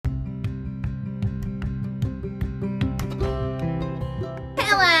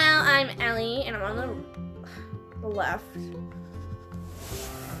left.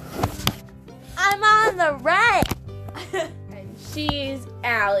 I'm on the right. And she's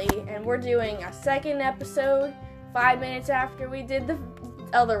Allie. And we're doing a second episode 5 minutes after we did the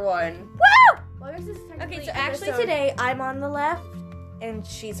other one. Woo! Well, this is Okay, so actually today I'm on the left and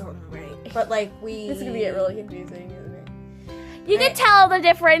she's on the right. But like This is going to get really confusing, isn't it? You can tell the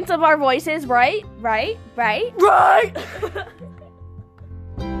difference of our voices, right? Right? Right!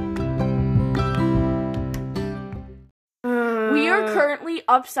 We are currently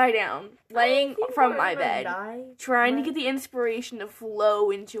upside down, laying from my bed, trying to get the inspiration to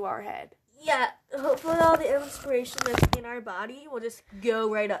flow into our head. Yeah, hopefully all the inspiration that's in our body will just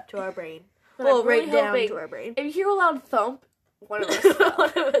go right up to our brain. But Well, I'm really right down hoping- to our brain. If you hear a loud thump, one of us One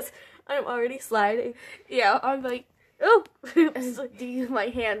of us, I'm already sliding. Yeah, I'm like, Oh, oops. my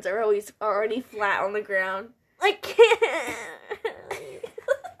hands are always already flat on the ground. I can't.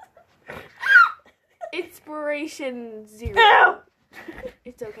 Inspiration 0. Ow!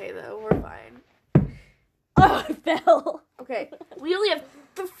 It's okay though, we're fine. Oh, I fell. Okay, we only have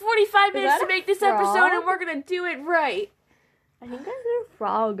 45 minutes that to a make this frog? episode and we're gonna do it right. I think there's a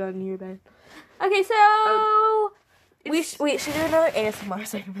frog on your bed. Okay, so we should do another ASMR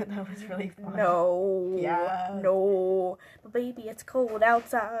segment. That was really fun. No. Yeah. No. But baby, it's cold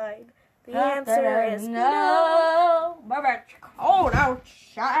outside. The answer is no. Baby, it's cold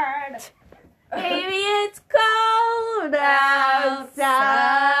outside. Baby, it's cold outside.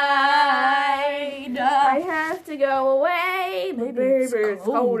 I have to go away. Baby, it's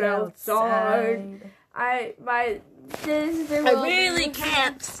cold outside. I really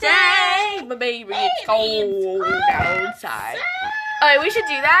can't stay. But baby, it's cold outside. Alright, we should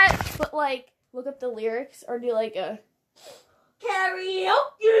do that. But like, look up the lyrics or do like a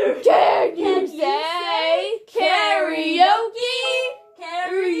Karaoke. Can you say karaoke?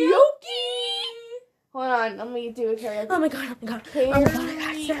 Karaoke. Hold on, let me do a karaoke. Oh my god, I got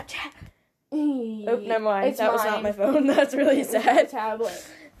Snapchat. Oh, Never mind. It's that was mine. not my phone. That's really It's a sad. tablet.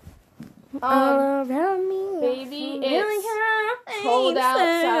 All around me. Baby, it's cold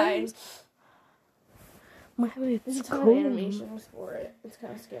outside. This is kind of animations for it. It's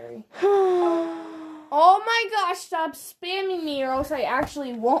kind of scary. Oh my gosh, stop spamming me or else I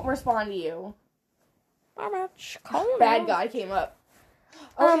actually won't respond to you. Bad guy came up.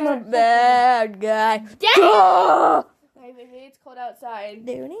 I'm a bad guy. Dang! Hey, baby, it's cold outside.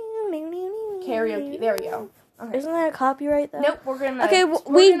 Karaoke. There we go. Okay. Isn't that a copyright though? Nope, we're gonna... Okay,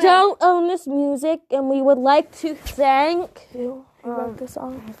 we don't own this music, and we would like to thank... Who wrote the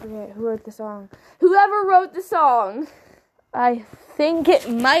song? I forget. Who wrote the song? Whoever wrote the song. I think it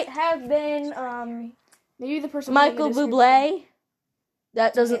might have been Maybe the person... Michael Bublé.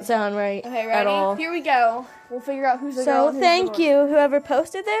 That doesn't sound right Okay, ready? at all. Here we go. We'll figure out who's the girl So and who's thank the boy. you, whoever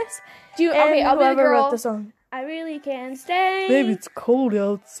posted this. Okay, I'll be the whoever girl. wrote the song. I really can't stay. Baby, it's cold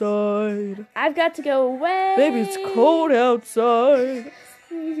outside. I've got to go away. Baby, it's cold outside.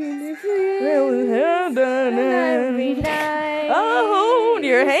 Every night. Oh, hold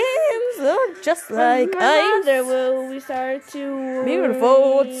your hands look just like ice. Mother will be start to worry.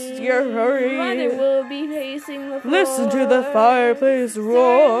 Beautiful, what's your hurry? Mother will be pacing the floor. Listen to the fireplace Be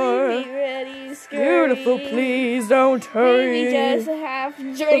roar. ready, scurry. Beautiful, please don't Maybe hurry. just a half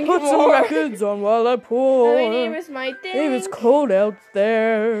drink Put some more. records on while I pour. My neighbors might think. Baby, it's cold out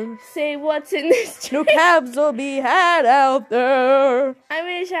there. Say what's in this No drink. cabs will be had out there. I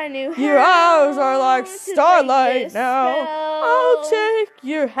wish I knew Your how eyes are like to break starlight this now. spell. I'll take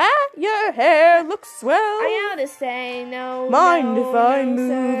your hat, your hair looks swell. I ought to say no. Mind no, if I no, move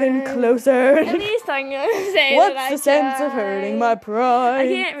sir. in closer? At least I'm gonna say What's that the I sense of tried. hurting my pride? I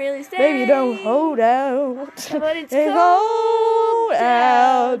can't really stay. Baby, don't hold out. But it's It's cold cold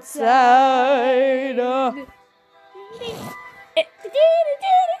outside.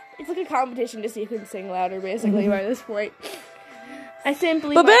 It's like a competition to see who can sing louder, basically, by this point. I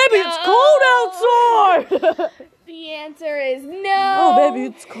simply. But must baby, go. it's cold outside. The answer is no. Oh, baby,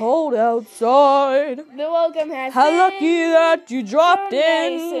 it's cold outside. The welcome has How been lucky that you dropped so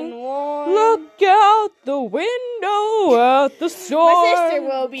nice and in. warm. Look out the window at the storm. My sister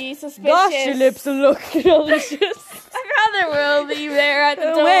will be suspicious. Gosh, your lips look delicious. My brother will be there at the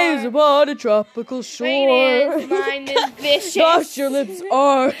The door. waves upon a tropical My shore. man's mind is vicious. Gosh, your lips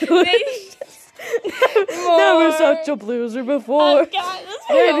are delicious. Never such a blueser before. Oh God, let's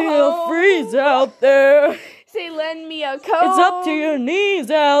Maybe go he'll home. freeze out there. Say let send me a code. It's up to your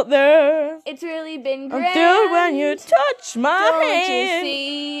knees out there. It's really been great. I'm thrilled when you touch my Don't hand. you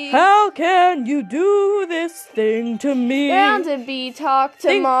see? How can you do this thing to me? Bound to be talked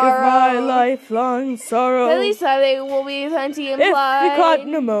Think tomorrow. of my lifelong sorrow. At least I think will be plenty if implied. you caught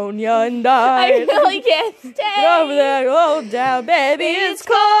pneumonia and I died. really can't stay. Get over there, hold down, baby. It's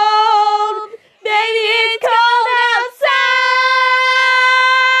cold. Baby, it's cold outside.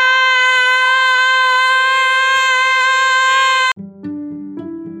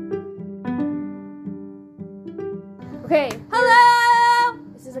 Okay. Hello!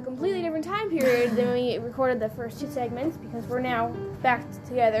 This is a completely different time period than when we recorded the first two segments because we're now back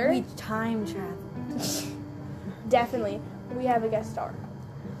together. We time travel. Definitely. We have a guest star.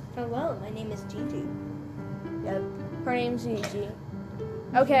 Hello, my name is Gigi. Yep. Her name's Gigi.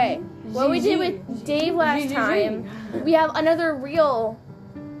 Okay. What we did with Dave last time, we have another real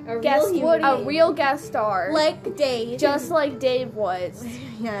guest, a real guest star. Like Dave. Just like Dave was.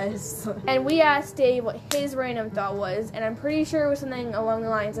 Yes. And we asked Dave what his random thought was, and I'm pretty sure it was something along the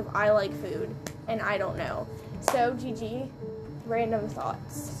lines of I like food, and I don't know. So, Gigi, random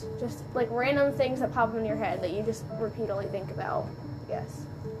thoughts. Just like random things that pop in your head that you just repeatedly think about, I guess.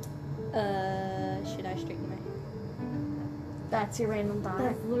 Should I straighten my hair? That's your random thought.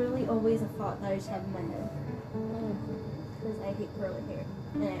 That's literally always a thought that I just have in my head. Because I hate curly hair.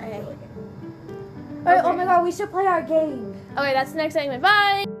 And I have curly hair. Alright, Oh my god, we should play our game. Okay, that's the next segment.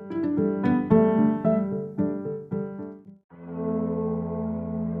 Bye!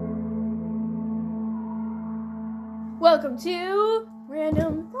 Welcome to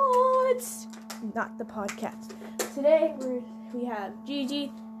Random Thoughts, not the podcast. Today we have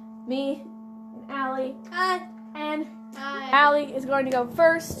Gigi, me, and Allie. Hi. And Hi. Allie is going to go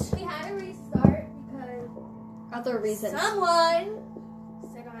first. We had to restart because other reasons. Someone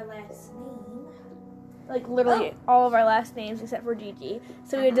said our last name. Like literally all of our last names except for Gigi.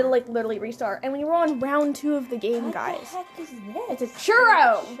 So we had to like literally restart. And we were on round 2 of the game, guys. What the heck is this? It's a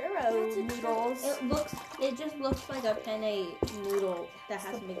churro! That's a noodles. It just looks like a penne noodle that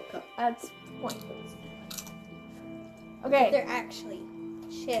has makeup. That's one. Okay. They're actually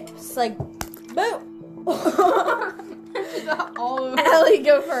chips. Like, boom. Allie,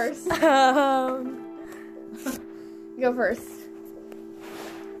 go first. Go first.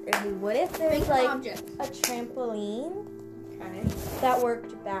 What if there's like a trampoline that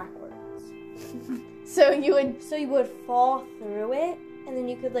worked backwards? So you would fall through it, and then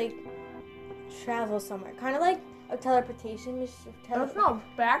you could like travel somewhere, kind of like a teleportation machine. That's not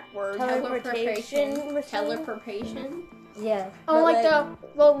backwards. Teleportation. Yeah. Oh, like the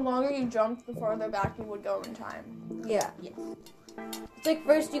longer you jumped, the farther back you would go in time. Yeah. Yes. It's like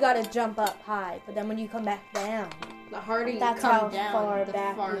first you gotta jump up high, but then when you come back down, the harder you that's come how down, far the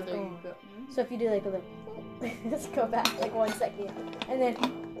back farther you you go. So if you do like a little, let's go back like 1 second, and then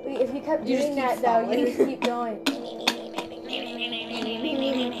if you kept doing that though, you just keep going.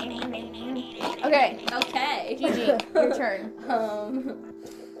 Okay, Okay. Gigi, your turn.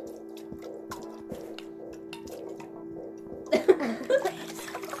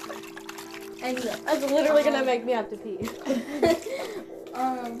 And that's literally gonna make me have to pee.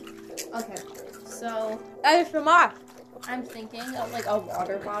 Okay. So Hey, Shamar. I'm thinking of like a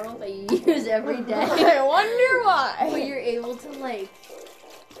water bottle that you use every day. I wonder why. But you're able to like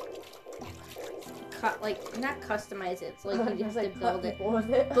not customize it. So like you just have to build it.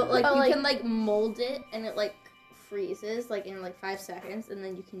 But like Oh, you like- can like mold it and it like freezes like in like 5 seconds and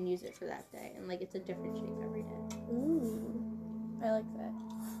then you can use it for that day and like it's a different shape every day. Ooh, I like that.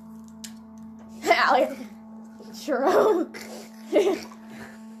 Allie, churro.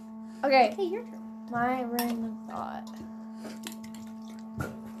 Okay, Hey, your turn. my random thought.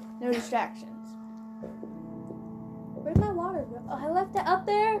 No distractions. Where'd my water go? Oh, I left it up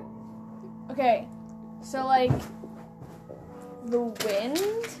there. Okay, so like the wind,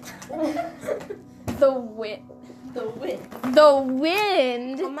 The wind. the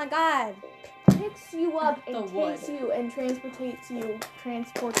wind Oh my god. picks you up and The wood. takes you and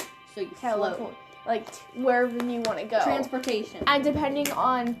transports So you teleport float. like wherever you want to go. Transportation. And depending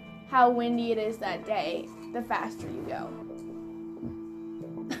on how windy it is that day, the faster you go.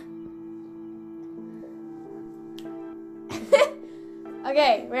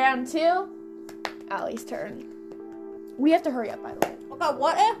 Okay, round 2. Allie's turn. We have to hurry up, by the way. Oh god,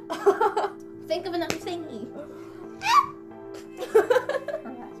 what if? Think of another thingy.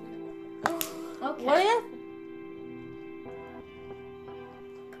 Okay. What if?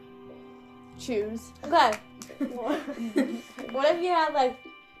 Choose. Okay. What if you had like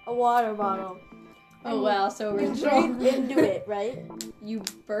a water bottle? Oh wow, so You original. breathe into it, right? You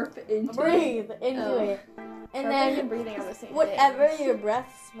burp into it. Breathe into Oh. it. And Burping then breathing are the same whatever thing. your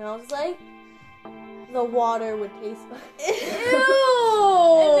breath smells like, the water would taste like. And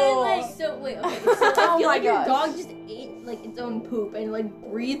then like so wait, okay. So I Oh feel my like your gosh. dog just ate like its own poop and like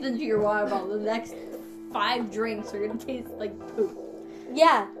breathed into your water bottle. The next 5 drinks are gonna taste like poop.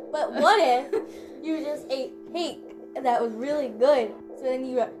 Yeah, but what if you just ate cake that was really good? So then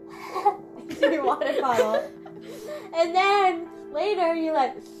you went into your water bottle, and then later you're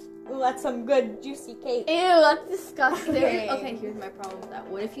like, "Ooh, that's some good juicy cake." Ew, that's disgusting. Okay, here's my problem with that.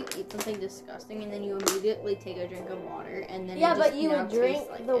 What if you eat something disgusting and then you immediately take a drink of water and then Yeah, it but just you now would drink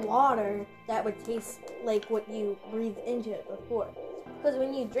tastes like the it? water that would taste like what you breathed into it before. Because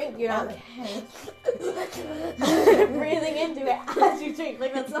when you drink, you're not breathing into it as you drink.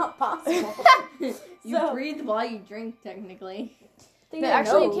 Like, that's not possible. You So- breathe while you drink, technically. But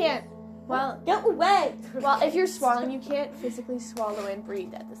actually, you can't. Well, Go away. well, if you're swallowing, you can't physically swallow and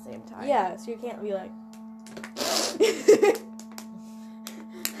breathe at the same time. Yeah, so you can't be like.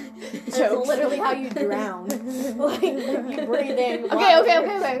 That's Jokes. literally how you drown. Like, you breathe in. Okay, water,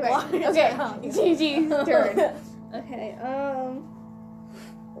 okay. water Okay, drowns. Gigi's turn. Okay,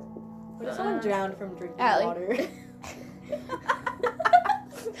 What if someone drowned from drinking Allie. water?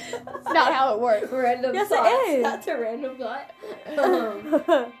 That's not how it works. Random Yes, it thoughts. is. That's a random thought.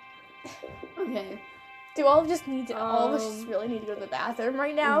 Okay. Do all of us just really need to go to the bathroom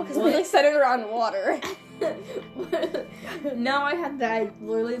right now? Because we What? like centered around water. Now I had that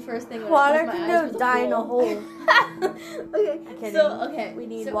literally first thing. When Water I closed my can eyes go was a die in a pool. hole. Okay. Kidding. So okay, We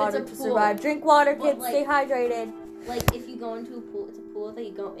need so water it's a to pool. survive. Drink water, But, kids. like- Stay hydrated. Like if you go into a pool, it's a pool that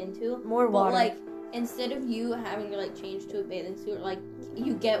you go into. More But water. like instead of you having to like change to a bathing suit, like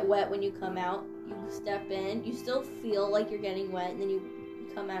you get wet when you come out, you step in, you still feel like you're getting wet, and then you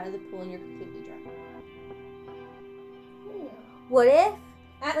come out of the pool and you're completely dry. What if?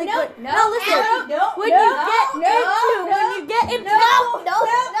 No, Like, no, what- no, no, listen. no, When no, you get no, into, no, when you get into,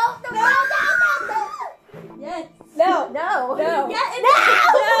 yes, No. no, No. When you get into, No.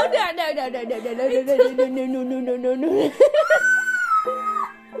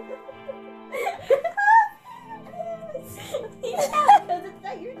 Because it's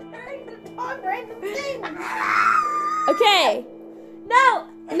not your turn to talk random things. Okay. no,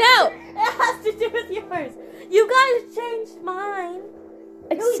 No. it has to do with yours. You guys changed mine.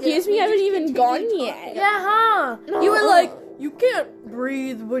 Excuse me, I haven't even gone yet. Yeah, huh? You were like, you can't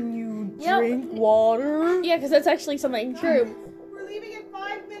breathe when you Yep. drink water. Yeah, because that's actually something true. We're leaving in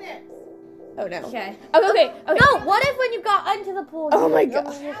 5 minutes. Oh no. Okay. Okay. No, what if when you got into the pool, Oh my your-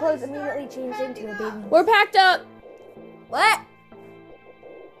 gosh. your clothes immediately changed into a baby? We're packed up. What?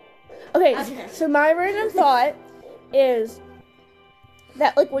 Okay, Okay. so my random thought is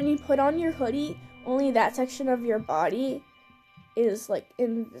that like when you put on your hoodie, only that section of your body is like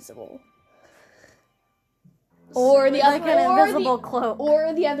invisible. Or the Like other an or invisible cloak.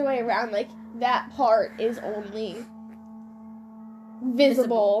 or the other way around, like that part is only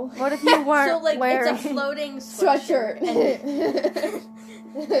visible. What if you weren't So like wearing? it's a floating sweatshirt. Sweatshirt.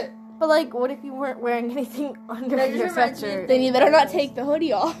 But like, what if you weren't wearing anything under That just your reminds me sweatshirt? of Then you better not take the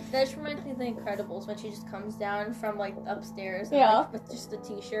hoodie off. That just reminds me of The Incredibles when she just comes down from like upstairs and, Yeah. like, with just a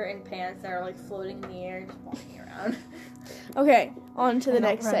t-shirt and pants that are like floating in the air, just walking around. Okay, on to the I don't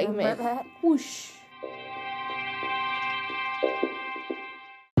next remember segment. that. Whoosh.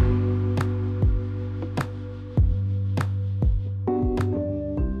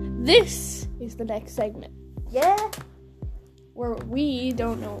 This is the next segment Yeah, where we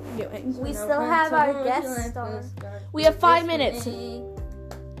don't know what we're doing. we still have our guest star. We have 5 minutes. That was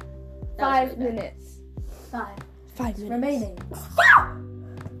 5 really bad. minutes. 5 5 minutes. remaining.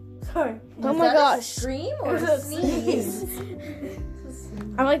 Sorry. Oh Was my that gosh. A scream or It a was a sneeze?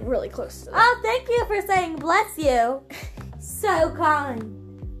 I'm like really close to that. Oh, thank you for saying bless you. So kind.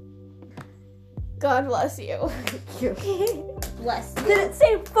 God bless you. Bless you. Didn't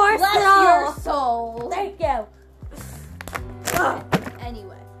say force Bless at all. your soul. Thank you.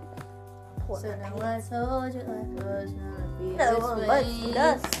 Anyway. So now I told you life was gonna be No this one way. but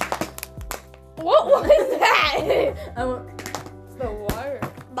us. What was that? I won't. It's the water.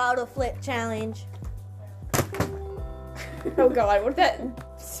 Bottle flip challenge. Oh God, what if that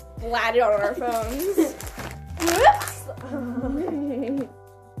splatted on our phones?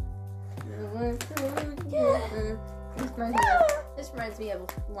 This reminds me of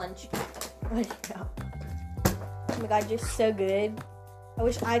lunch. Oh my god, you're so good. I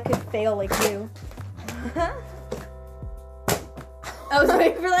wish I could fail like you. I was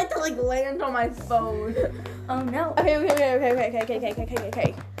waiting for that to like land on my phone. Oh no. Okay.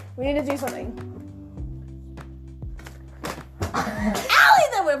 We need to do something.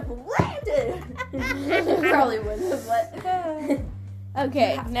 probably would have, but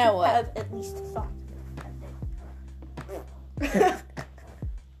Okay, now what? Have at least a thought.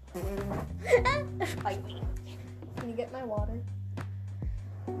 Can you get my water?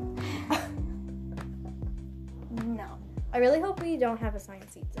 No. I really hope we don't have assigned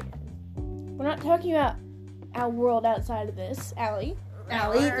seats again. We're not talking about our world outside of this, Allie.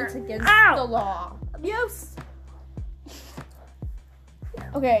 Allie, it's against Ow! the law. Yes.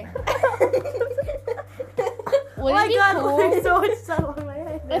 Okay. Oh Would my it be god, cool there's so much stuff on my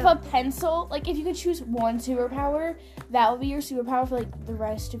head. if a pencil, like if you could choose one superpower, that would be your superpower for like the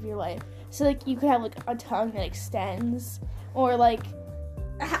rest of your life. So like you could have like a tongue that extends, or like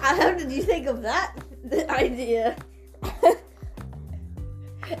How did you think of that idea?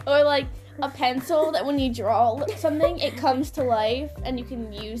 or like a pencil that when you draw something, it comes to life and you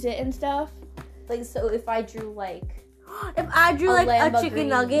can use it and stuff. Like, so if I drew like, If I drew A like a Lamborghini. chicken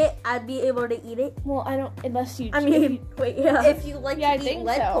nugget, I'd be able to eat it. Well, I don't unless you. I mean, wait, yeah. if you like Yeah, I to eat think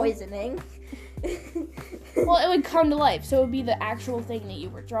lead so. poisoning. Well, it would come to life, so it would be the actual thing that you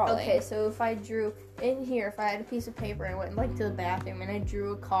were drawing. Okay, so if I drew in here, if I had a piece of paper and went like to the bathroom and I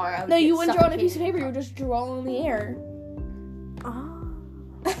drew a car, I would No, get you wouldn't draw on a piece of suffocated paper. You in would just draw in the air. Oh.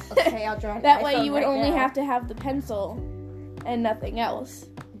 the car. Okay, I'll draw. An That way, iPhone you would right only now. have to have the pencil and nothing else.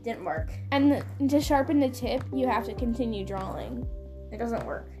 Didn't work. And to sharpen the tip, you have to continue drawing. It doesn't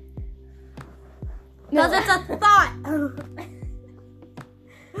work. No, Because it's a thought.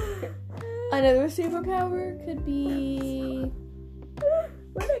 another superpower could be.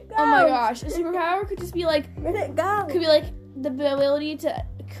 Where'd it go? Oh my gosh, a superpower could just be like Where'd it go? could be like the ability to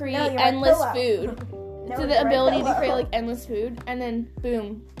create No, you're my endless pillow. No, food. So the you're my ability to pillow. create like endless food, and then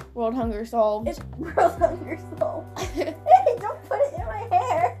boom, world hunger solved. It's gross on your soul. Hey, don't put it in my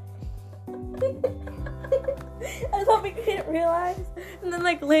hair. I thought we couldn't realize. And then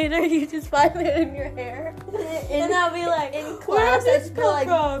like later you just find it in your hair. And I'll be like, in where class, did I this just go come like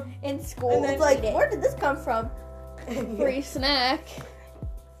from? in school. And then It's like, eat it. where did this come from? Free snack.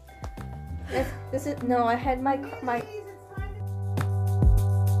 This is no. I had my